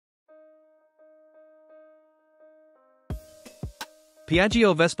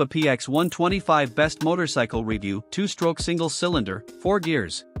Piaggio Vespa PX125 Best Motorcycle Review, 2-stroke single-cylinder, 4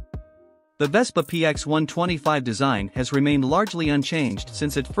 gears. The Vespa PX125 design has remained largely unchanged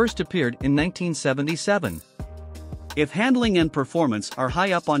since it first appeared in 1977. If handling and performance are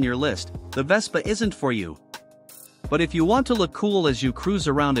high up on your list, the Vespa isn't for you. But if you want to look cool as you cruise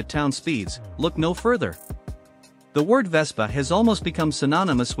around at town speeds, look no further. The word Vespa has almost become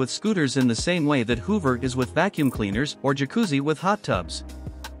synonymous with scooters in the same way that Hoover is with vacuum cleaners or jacuzzi with hot tubs.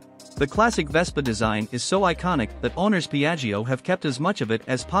 The classic Vespa design is so iconic that owners Piaggio have kept as much of it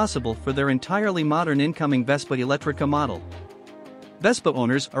as possible for their entirely modern incoming Vespa Elettrica model. Vespa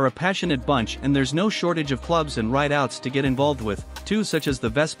owners are a passionate bunch, and there's no shortage of clubs and ride-outs to get involved with, too, such as the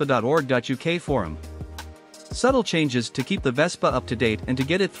vespa.org.uk forum. Subtle changes to keep the Vespa up to date and to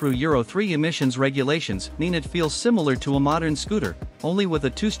get it through Euro 3 emissions regulations mean it feels similar to a modern scooter, only with a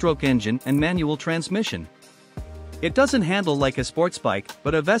 2-stroke engine and manual transmission. It doesn't handle like a sports bike,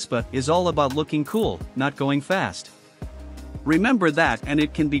 but a Vespa is all about looking cool, not going fast. Remember that, and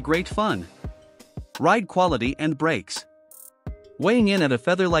it can be great fun. Ride quality and brakes. Weighing in at a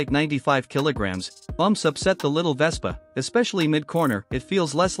featherlight 95 kilograms, bumps upset the little Vespa, especially mid-corner. It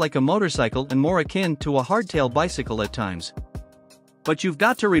feels less like a motorcycle and more akin to a hardtail bicycle at times. But you've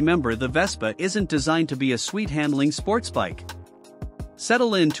got to remember, the Vespa isn't designed to be a sweet-handling sports bike.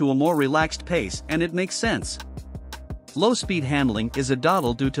 Settle into a more relaxed pace and it makes sense. Low-speed handling is a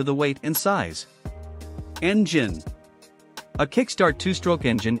doddle due to the weight and size. Engine. A kickstart 2-stroke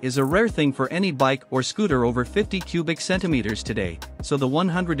engine is a rare thing for any bike or scooter over 50 cubic centimeters today, so the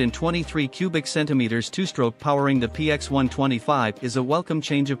 123 cubic centimeters 2-stroke powering the PX125 is a welcome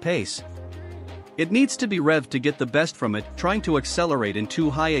change of pace. It needs to be revved to get the best from it. Trying to accelerate in too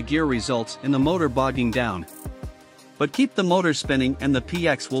high a gear results in the motor bogging down. But keep the motor spinning and the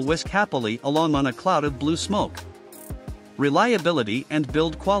PX will whisk happily along on a cloud of blue smoke. Reliability and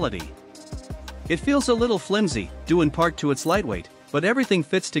build quality. It feels a little flimsy, due in part to its lightweight, but everything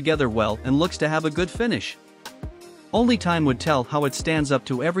fits together well and looks to have a good finish. Only time would tell how it stands up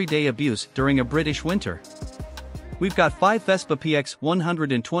to everyday abuse during a British winter. We've got 5 Vespa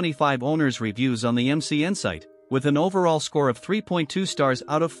PX125 owners' reviews on the MCN site, with an overall score of 3.2 stars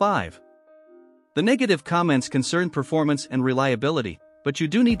out of 5. The negative comments concern performance and reliability, but you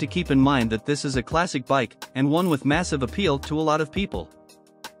do need to keep in mind that this is a classic bike, and one with massive appeal to a lot of people.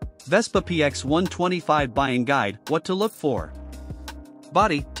 Vespa PX125 Buying Guide, What to Look For.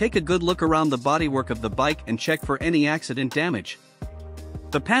 Body. Take a good look around the bodywork of the bike and check for any accident damage.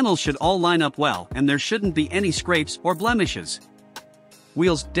 The panels should all line up well and there shouldn't be any scrapes or blemishes.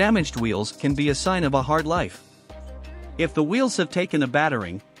 Wheels. Damaged wheels can be a sign of a hard life. If the wheels have taken a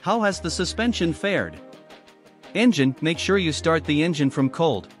battering, how has the suspension fared? Engine. Make sure you start the engine from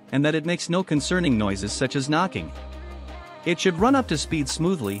cold, and that it makes no concerning noises such as knocking. It should run up to speed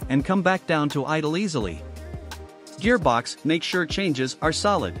smoothly and come back down to idle easily. Gearbox. Make sure changes are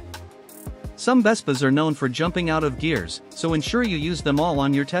solid. Some Vespas are known for jumping out of gears, so ensure you use them all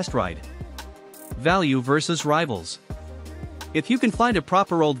on your test ride. Value versus rivals. If you can find a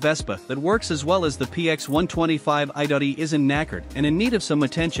proper old Vespa that works as well as the PX125 i.e. isn't knackered and in need of some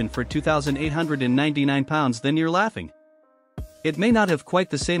attention for £2,899, then you're laughing. It may not have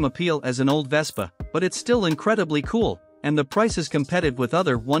quite the same appeal as an old Vespa, but it's still incredibly cool, and the price is competitive with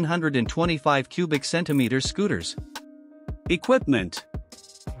other 125 cubic centimeter scooters. Equipment.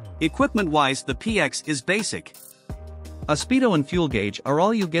 Equipment-wise, the PX is basic. A speedo and fuel gauge are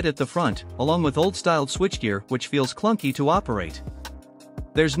all you get at the front, along with old-styled switchgear which feels clunky to operate.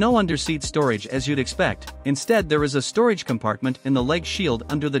 There's no underseat storage as you'd expect. Instead, there is a storage compartment in the leg shield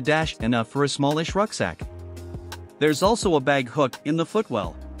under the dash, enough for a smallish rucksack. There's also a bag hook in the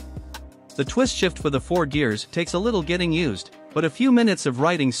footwell. The twist shift for the 4 gears takes a little getting used, but a few minutes of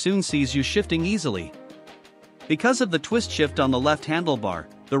riding soon sees you shifting easily. Because of the twist shift on the left handlebar,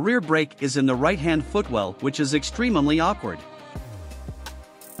 the rear brake is in the right-hand footwell, which is extremely awkward.